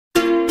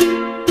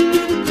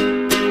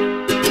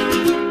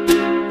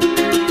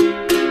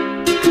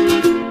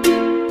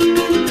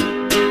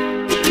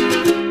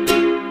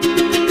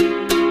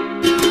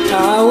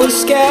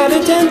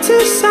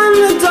apprentice and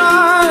the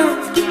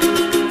dark.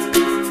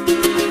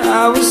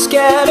 I was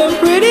scared of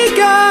pretty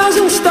girls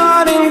and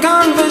starting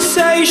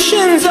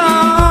conversations.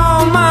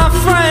 All my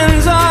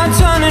friends are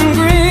turning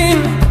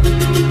green.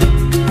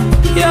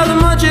 Yeah, the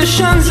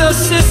magician's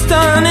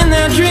assistant in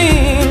their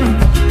dream.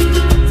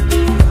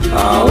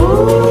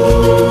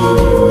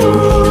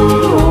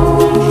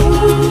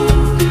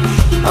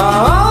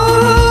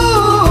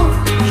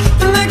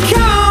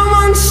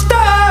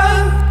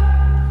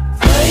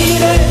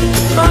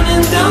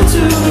 Down to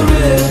the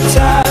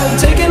Riptide,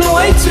 taken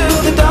away to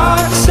the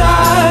dark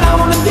side. I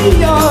wanna be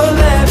your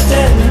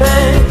left-hand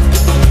man.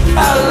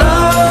 I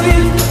love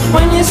you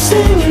when you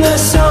sing the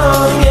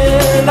song,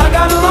 and I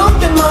got a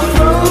lump in my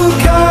throat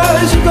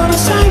 'cause you're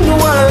gonna sing the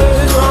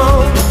words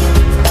wrong.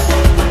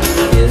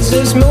 Is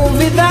this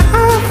movie that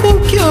I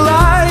think you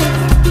like?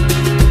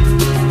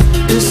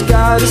 This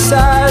guy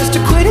decides to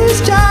quit his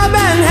job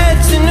and head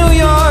to New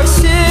York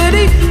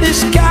City. This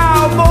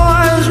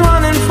cowboy's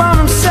running from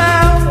himself.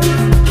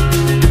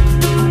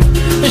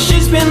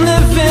 She's been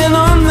living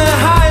on the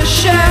highest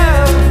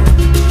shelf.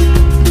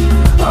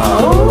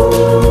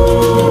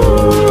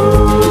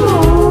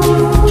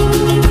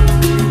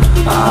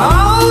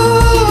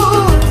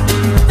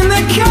 And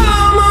they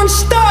come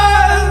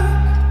unstuck.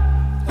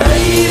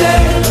 Lady,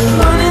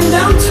 running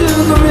down to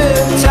the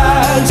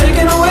Riptide,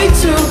 taken away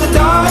to the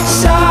dark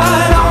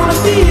side. I wanna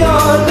be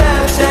your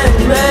left-hand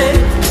man.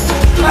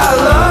 I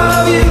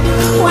love you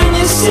when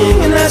you're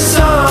singing that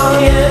song,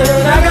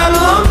 and I got a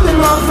lump in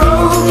my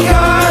throat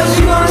 'cause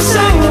you're gonna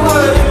sing the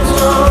words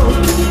wrong.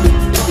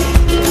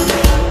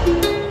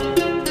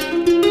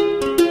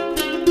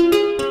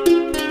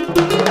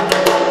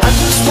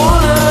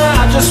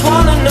 I just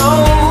wanna know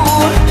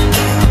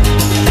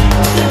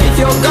if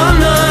you're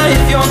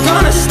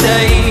gonna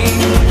stay.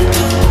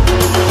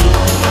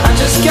 I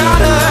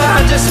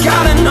just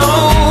gotta know.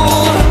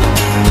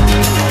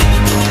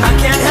 I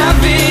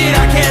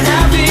can't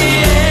have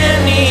it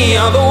any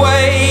other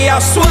way. I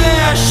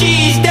swear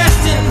she's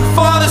destined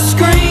for the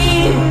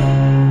screen.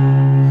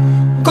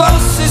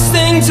 Closest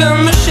thing to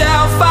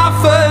Michelle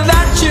Pfeiffer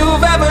that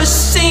you've ever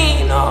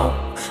seen. Oh,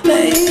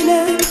 lady.